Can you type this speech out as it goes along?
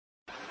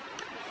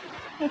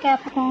Hey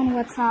Capricorn,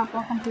 what's up?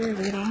 Welcome to your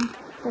reading.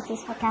 This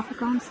is for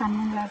Capricorn, Sun,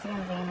 Moon, Rising,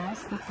 and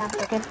Venus. Let's have a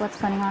look at what's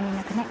going on in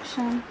your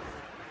connection.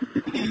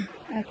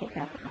 Okay,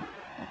 Capricorn,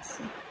 let's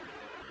see.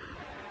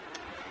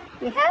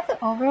 We have the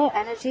overall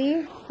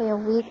energy for your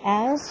week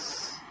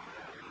as...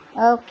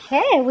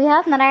 Okay, we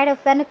have the Knight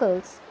of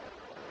Pentacles.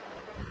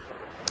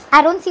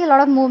 I don't see a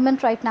lot of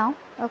movement right now.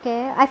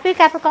 Okay, I feel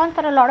Capricorn,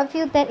 for a lot of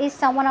you, there is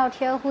someone out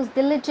here who's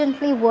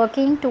diligently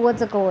working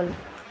towards a goal.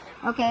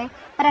 Okay,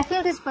 but I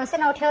feel this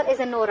person out here is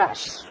in no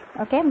rush.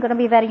 Okay, I'm going to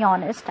be very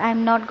honest.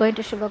 I'm not going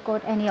to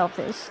sugarcoat any of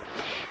this.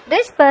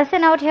 This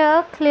person out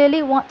here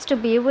clearly wants to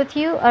be with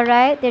you,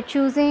 alright? They're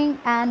choosing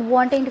and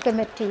wanting to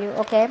commit to you,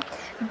 okay?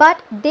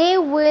 But they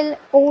will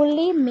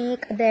only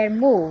make their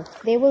move.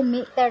 They will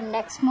make their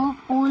next move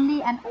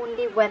only and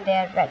only when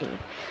they're ready.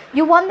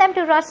 You want them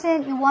to rush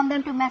in, you want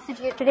them to message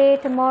you today,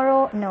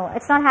 tomorrow. No,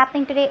 it's not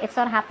happening today, it's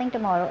not happening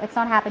tomorrow, it's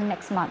not happening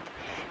next month.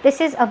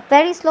 This is a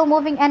very slow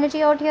moving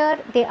energy out here.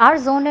 They are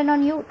zoned in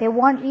on you, they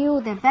want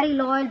you, they're very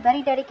loyal,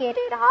 very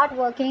dedicated,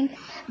 hardworking,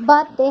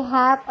 but they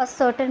have a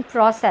certain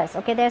process,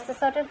 okay? There's a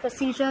certain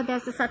procedure,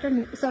 there's a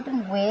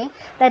certain way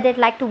that they'd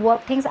like to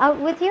work things out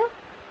with you.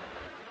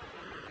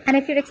 And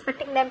if you're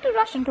expecting them to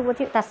rush in towards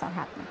you, that's not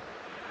happening.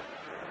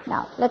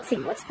 Now, let's see.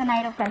 What's the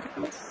Knight of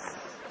Pentacles?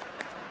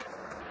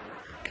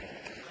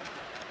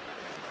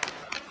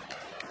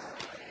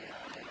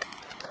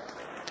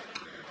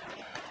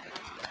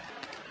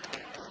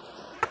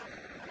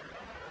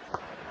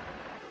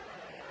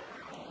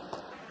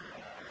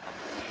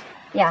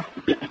 Yeah.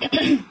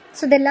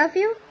 So they love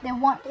you, they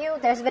want you.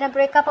 There's been a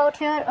breakup out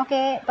here,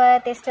 okay,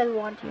 but they still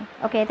want you.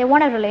 Okay, they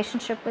want a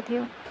relationship with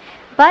you.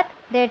 But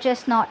they're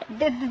just not,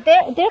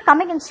 they're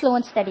coming in slow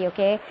and steady,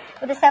 okay?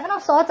 With the Seven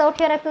of Swords out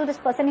here, I feel this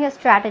person here is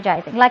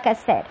strategizing. Like I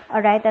said,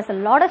 alright, there's a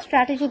lot of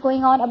strategy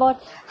going on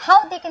about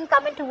how they can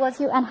come in towards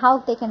you and how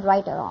they can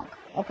right or wrong.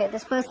 Okay,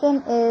 this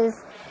person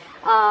is,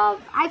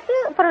 I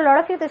feel for a lot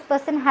of you, this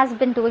person has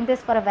been doing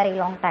this for a very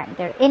long time.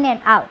 They're in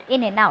and out,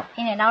 in and out,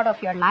 in and out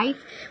of your life,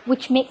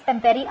 which makes them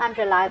very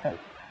unreliable.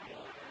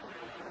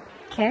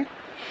 Okay.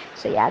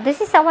 So yeah,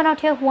 this is someone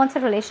out here who wants a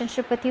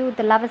relationship with you.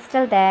 The love is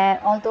still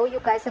there, although you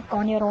guys have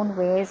gone your own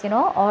ways, you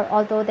know, or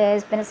although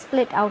there's been a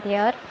split out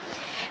here,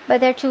 but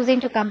they're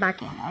choosing to come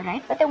back in,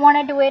 alright? But they want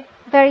to do it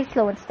very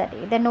slow and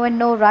steady. They're in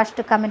no rush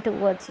to come in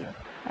towards you,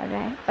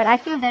 alright? But I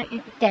feel their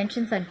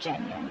intentions are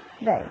genuine,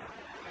 very.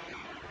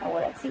 Now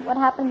let's see what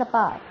happened in the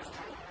past.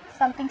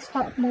 Something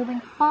stopped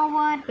moving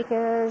forward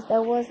because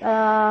there was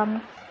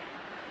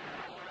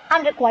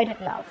unrequited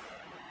love.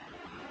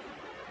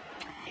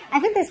 I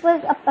think this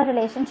was a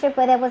relationship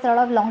where there was a lot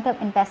of long-term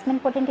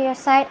investment put into your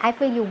side. I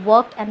feel you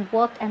worked and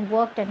worked and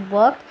worked and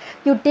worked.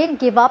 You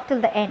didn't give up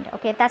till the end,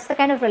 okay? That's the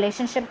kind of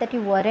relationship that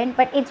you were in,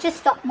 but it just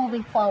stopped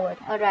moving forward,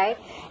 alright?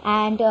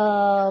 And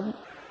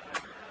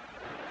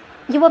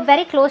you were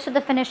very close to the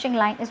finishing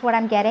line is what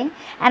I'm getting.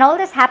 And all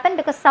this happened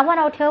because someone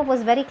out here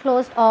was very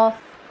closed off.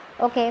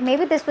 Okay,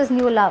 maybe this was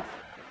new love.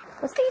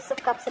 What's the Ace of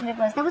Cups in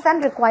reverse? There was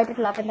unrequited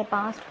love in the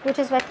past, which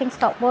is where things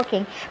stopped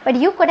working. But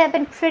you could have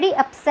been pretty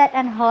upset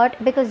and hurt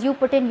because you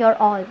put in your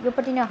all. You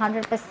put in your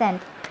 100%.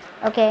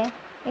 Okay?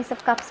 Ace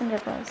of Cups in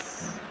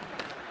reverse.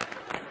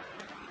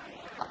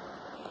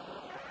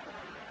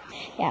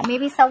 Yeah,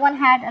 maybe someone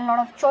had a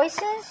lot of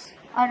choices.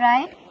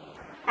 Alright?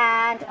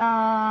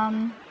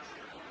 And,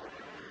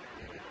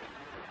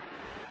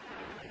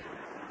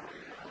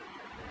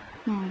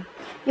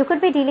 you could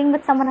be dealing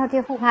with someone out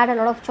here who had a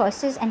lot of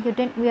choices and you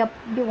didn't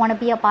you want to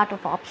be a part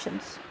of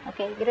options.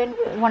 Okay, you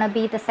didn't want to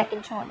be the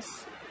second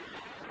choice.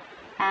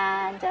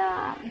 And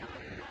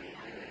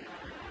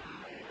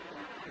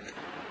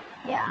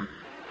yeah,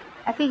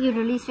 I feel you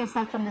released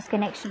yourself from this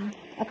connection,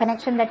 a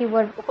connection that you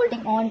were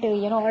holding on to,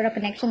 you know, or a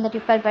connection that you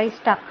felt very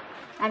stuck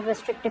and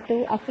restricted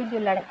to. I feel you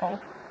let it go.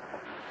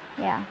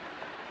 Yeah,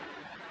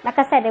 like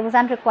I said, it was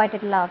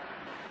unrequited love.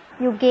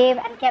 You gave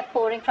and kept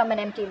pouring from an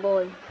empty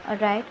bowl.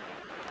 Alright?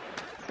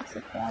 Six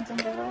of Wands in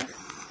reverse.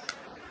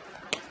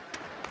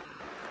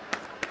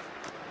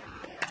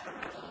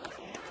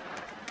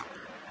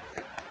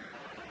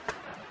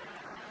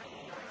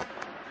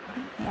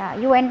 Yeah,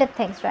 you ended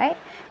things, right?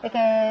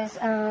 Because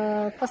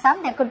for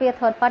some, there could be a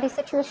third party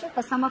situation.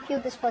 For some of you,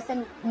 this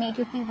person made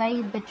you feel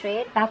very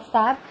betrayed,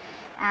 backstabbed.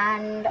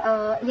 And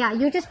yeah,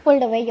 you just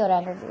pulled away your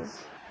energies.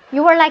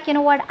 You were like, you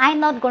know what, I'm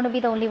not going to be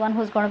the only one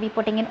who's going to be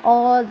putting in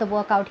all the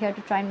work out here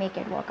to try and make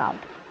it work out.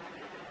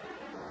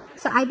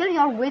 So either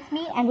you're with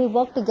me and we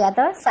work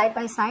together, side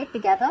by side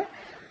together,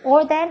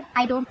 or then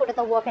I don't put in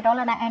the work at all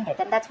and I end it.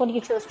 And that's what you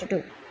chose to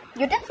do.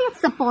 You didn't feel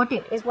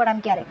supported is what I'm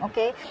getting,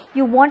 okay?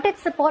 You wanted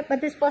support,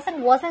 but this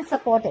person wasn't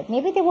supported.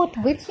 Maybe they worked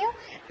with you,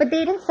 but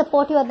they didn't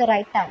support you at the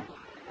right time,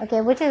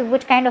 okay?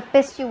 Which kind of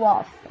pissed you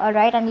off, all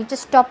right? And you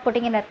just stopped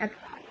putting in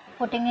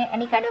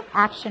any kind of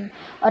action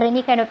or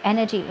any kind of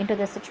energy into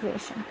the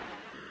situation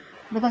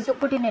because you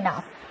put in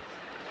enough.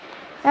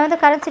 Now in the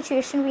current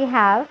situation we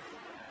have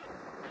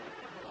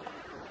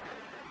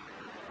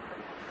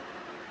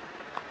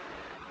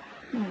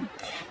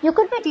you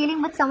could be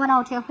dealing with someone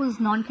out here who is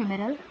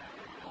non-committal,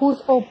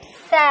 who's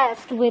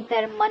obsessed with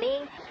their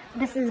money,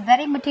 This is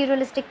very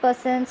materialistic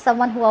person,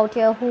 someone who out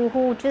here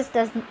who just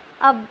doesn't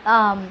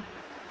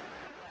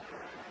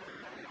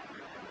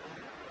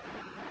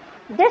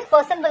this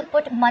person will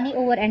put money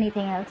over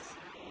anything else.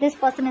 This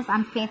person is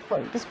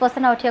unfaithful. This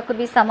person out here could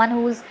be someone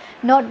who's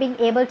not being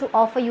able to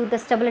offer you the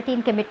stability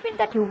and commitment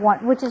that you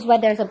want, which is why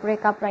there's a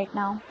breakup right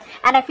now.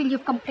 And I feel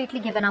you've completely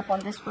given up on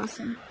this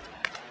person.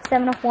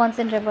 7 of Wands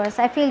in reverse.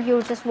 I feel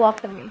you just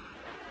walked away.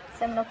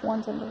 7 of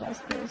Wands in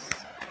reverse, please.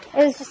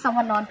 It is just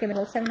someone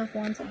non-committal. 7 of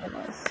Wands in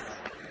reverse.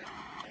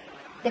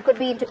 They could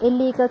be into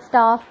illegal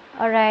stuff.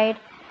 Alright.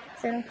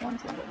 7 of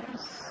Wands in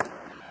reverse.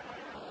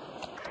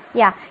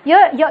 Yeah,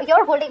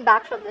 you're holding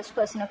back from this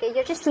person, okay?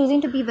 You're just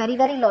choosing to be very,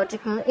 very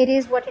logical. It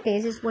is what it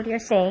is what you're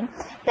saying.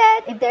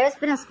 That if there has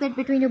been a split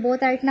between you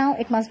both right now,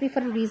 it must be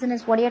for a reason,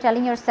 is what you're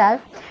telling yourself.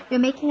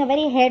 You're making a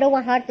very head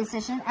over heart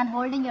decision and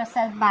holding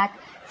yourself back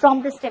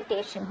from this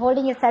temptation.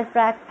 Holding yourself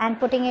back and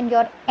putting in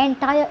your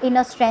entire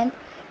inner strength,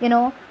 you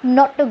know,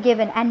 not to give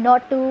in and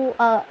not to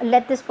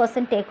let this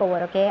person take over,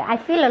 okay? I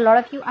feel a lot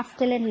of you are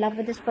still in love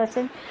with this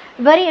person,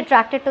 very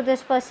attracted to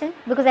this person,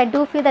 because I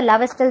do feel the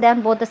love is still there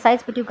on both the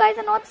sides, but you guys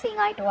are not seeing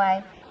eye to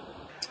eye.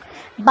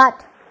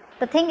 But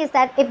the thing is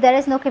that if there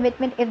is no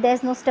commitment, if there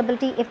is no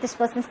stability, if this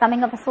person is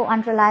coming up so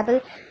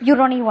unreliable, you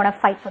don't even want to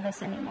fight for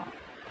this anymore,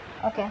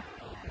 okay?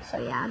 So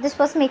yeah, this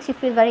person makes you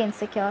feel very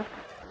insecure.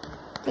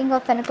 King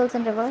of Pentacles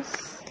in reverse.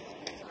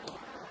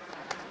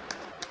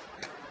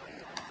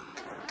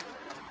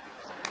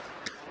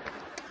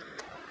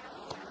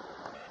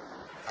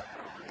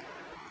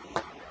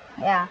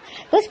 Yeah,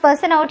 this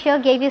person out here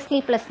gave you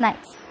sleepless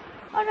nights.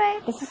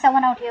 Alright, this is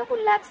someone out here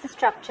who lacks the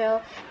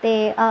structure.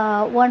 They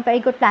weren't very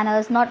good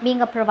planners, not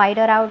being a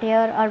provider out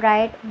here.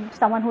 Alright,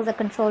 someone who's a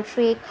control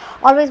freak,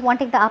 always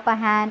wanting the upper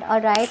hand.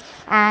 Alright,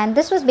 and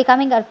this was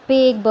becoming a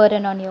big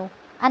burden on you.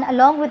 And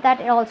along with that,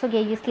 it also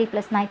gave you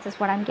sleepless nights, is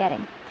what I'm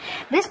getting.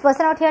 This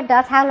person out here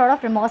does have a lot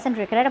of remorse and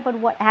regret about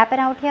what happened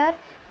out here.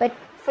 But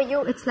for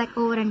you, it's like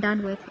over and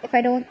done with. If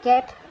I don't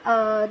get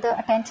the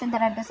attention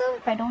that I deserve,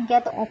 if I don't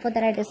get the offer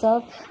that I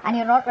deserve, and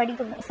you're not ready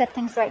to set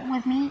things right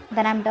with me,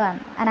 then I'm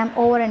done. And I'm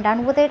over and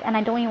done with it, and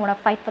I don't even want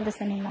to fight for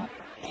this anymore.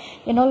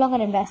 You're no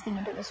longer investing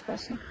into this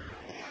person.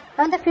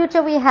 Now in the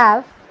future, we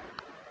have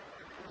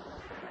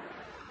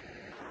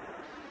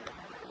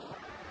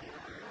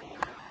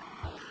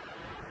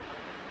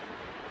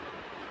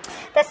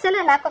there's still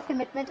a lack of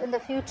commitment in the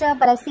future,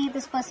 but I see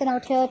this person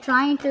out here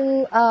trying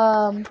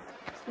to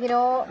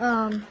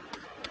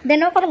they're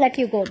not going to let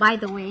you go, by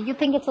the way. You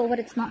think it's over,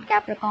 it's not,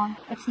 Capricorn.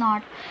 It's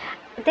not.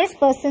 This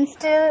person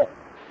still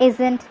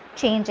isn't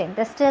changing.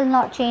 They're still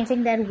not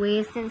changing their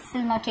ways. They're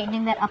still not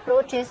changing their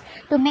approaches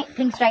to make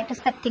things right, to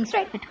set things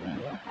right between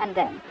you and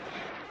them.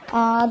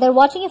 They're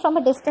watching you from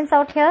a distance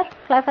out here.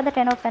 Fly for the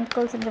 10 of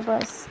Pentacles in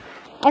reverse.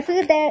 I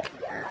feel their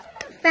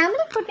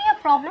family could be a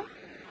problem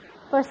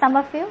for some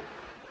of you.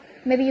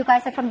 Maybe you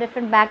guys are from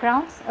different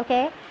backgrounds,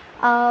 okay?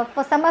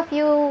 For some of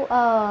you,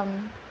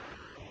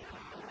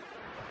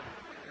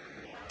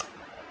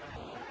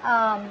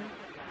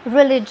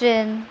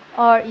 religion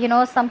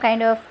or some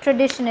kind of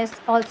tradition is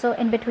also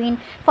in between.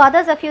 For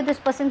others of you, this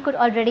person could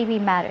already be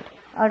married,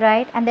 all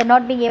right, and they're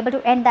not being able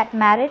to end that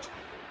marriage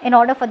in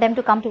order for them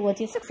to come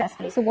towards you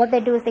successfully. So what they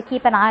do is they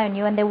keep an eye on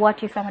you and they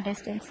watch you from a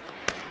distance.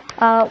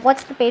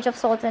 What's the Page of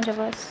Swords in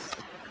reverse?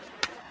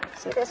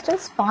 See, they're still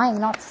spying,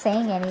 not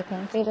saying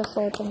anything. Page of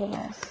Swords in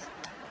reverse.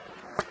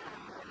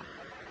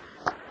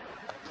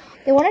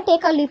 They want to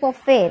take a leap of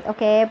faith,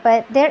 okay,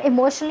 but they're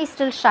emotionally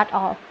still shut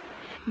off.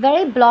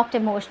 Very blocked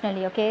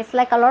emotionally, okay? It's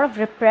like a lot of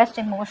repressed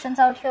emotions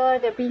out here.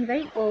 They're being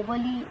very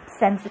overly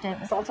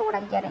sensitive is also what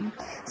I'm getting.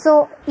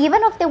 So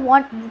even if they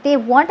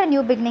want a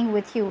new beginning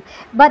with you,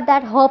 but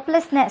that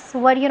hopelessness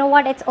where you know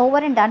what, it's over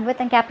and done with,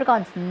 and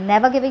Capricorn's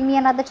never giving me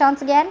another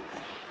chance again,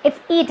 it's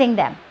eating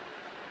them,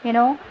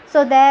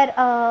 so that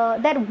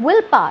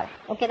willpower,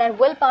 okay, that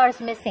willpower is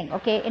missing,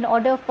 okay, in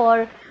order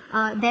for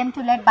them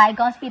to let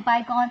bygones be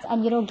bygones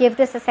and give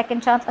this a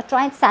second chance or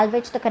try and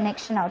salvage the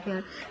connection out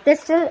here. They're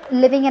still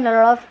living in a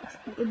lot of,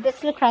 they're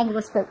still crying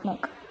over spilt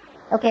milk,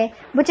 okay,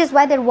 which is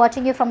why they're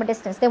watching you from a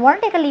distance. They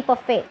want to take a leap of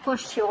faith, for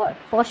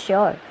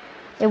sure,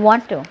 they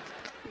want to,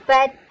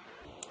 but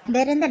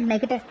they're in that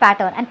negative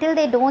pattern until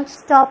they don't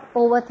stop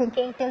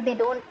overthinking,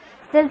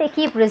 till they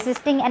keep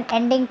resisting and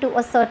ending to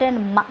a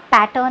certain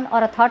pattern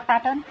or a thought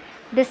pattern.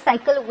 This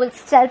cycle will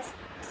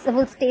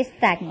stay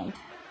stagnant.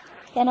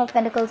 10 of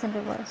Pentacles in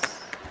reverse.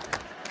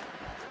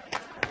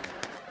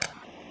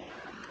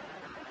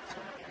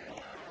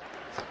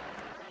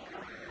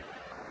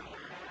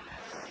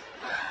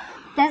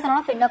 There's a lot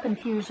of inner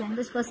confusion.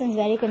 This person is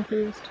very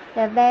confused.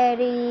 They're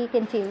very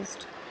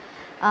confused.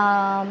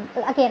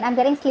 Again, I'm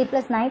getting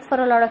sleepless nights for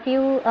a lot of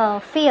you.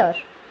 Fear,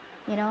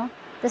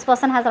 this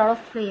person has a lot of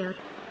fear.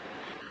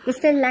 They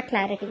still lack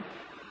clarity.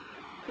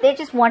 They're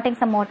just wanting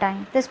some more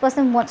time. This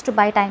person wants to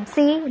buy time.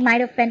 See,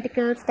 Knight of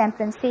Pentacles,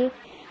 Temperance. See,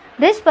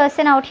 this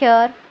person out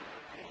here,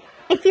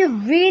 if you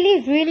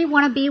really, really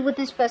want to be with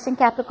this person,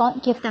 Capricorn,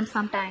 give them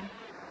some time.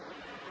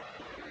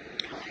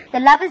 The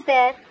love is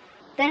there.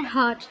 They're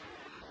hurt.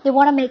 They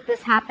want to make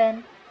this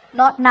happen.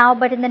 not now,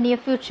 but in the near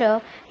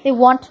future, they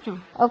want to,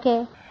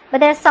 okay? But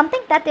there's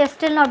something that they're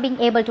still not being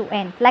able to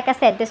end. Like I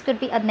said, this could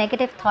be a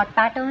negative thought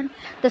pattern.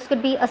 This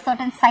could be a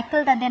certain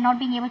cycle that they're not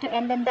being able to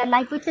end in their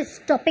life, which is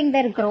stopping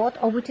their growth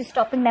or which is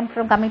stopping them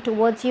from coming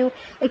towards you.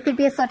 It could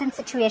be a certain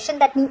situation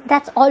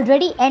that's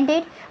already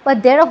ended,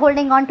 but they're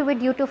holding on to it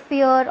due to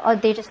fear, or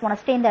they just want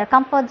to stay in their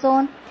comfort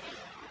zone.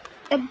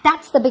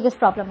 That's the biggest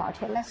problem out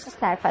here. Let's just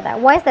clarify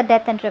that. Why is the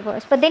death in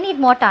reverse? But they need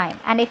more time.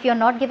 And if you're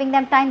not giving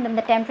them time, then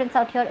the temperance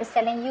out here is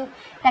telling you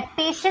that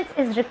patience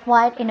is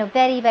required in a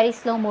very, very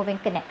slow-moving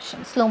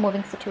connection,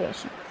 slow-moving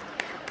situation.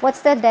 What's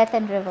the death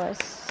in reverse?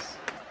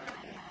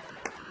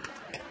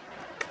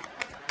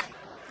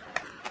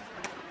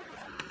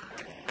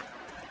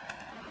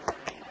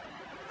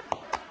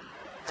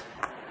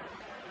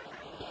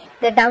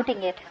 They're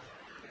doubting it.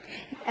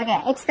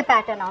 Okay, it's the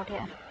pattern out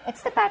here.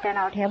 It's the pattern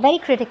out here. Very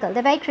critical.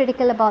 They're very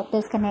critical about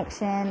this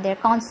connection. They're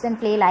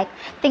constantly like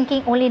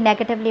thinking only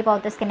negatively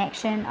about this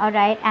connection. All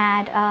right.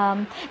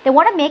 And they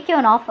want to make you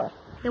an offer.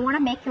 They want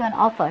to make you an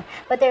offer.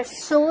 But they're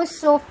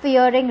so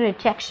fearing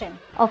rejection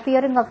or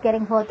fearing of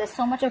getting hurt. There's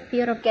so much of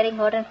fear of getting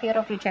hurt and fear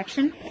of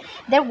rejection.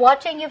 They're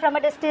watching you from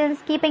a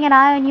distance, keeping an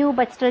eye on you,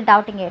 but still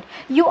doubting it.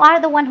 You are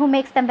the one who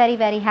makes them very,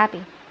 very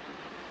happy.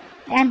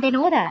 And they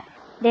know that.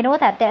 They know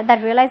that.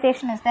 That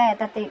realization is there,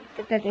 that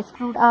they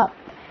screwed up.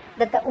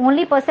 That the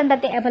only person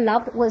that they ever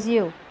loved was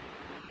you.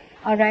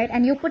 Alright?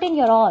 And you put in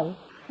your all.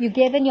 You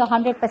gave in your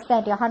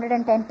 100%, your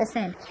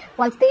 110%.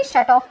 Once they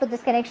shut off to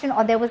this connection,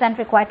 or there was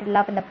unrequited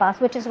love in the past,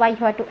 which is why you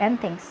had to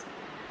end things.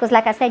 Because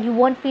like I said, you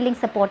weren't feeling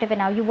supportive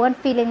enough. You weren't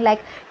feeling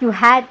like you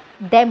had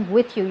them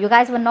with you. You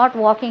guys were not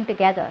walking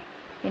together.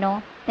 You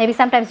know, maybe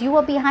sometimes you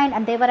were behind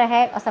and they were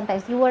ahead, or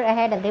sometimes you were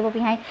ahead and they were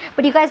behind,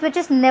 but you guys were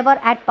just never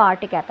at par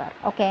together,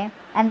 okay?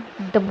 And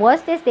the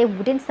worst is they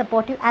wouldn't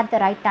support you at the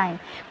right time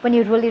when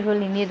you really,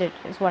 really needed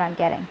it, is what I'm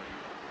getting.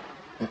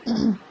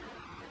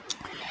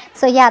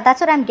 So yeah, that's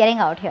what I'm getting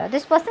out here.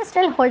 This person's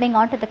still holding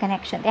on to the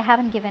connection. They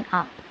haven't given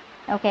up,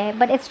 okay?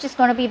 But it's just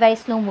going to be very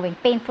slow moving,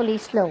 painfully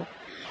slow.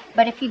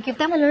 But if you give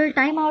them a little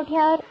time out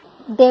here,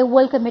 they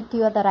will commit to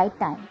you at the right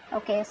time.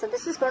 Okay, so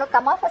this is going to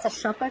come off as a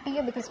shocker to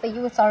you, because for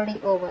you it's already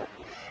over.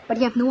 But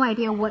you have no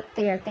idea what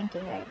they are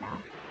thinking right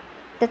now.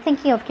 They're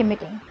thinking of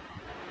committing.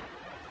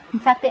 In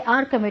fact, they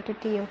are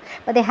committed to you,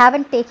 but they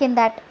haven't taken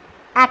that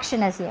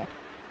action as yet.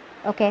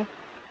 Okay,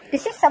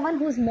 this is someone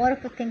who's more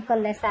of a thinker,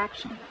 less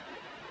action.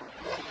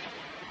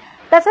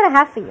 That's what I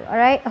have for you.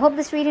 Alright, I hope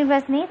this reading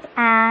resonates,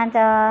 and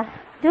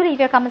do leave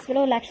your comments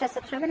below, like, share,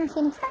 subscribe, and I'll see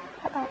you next time.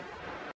 Bye bye.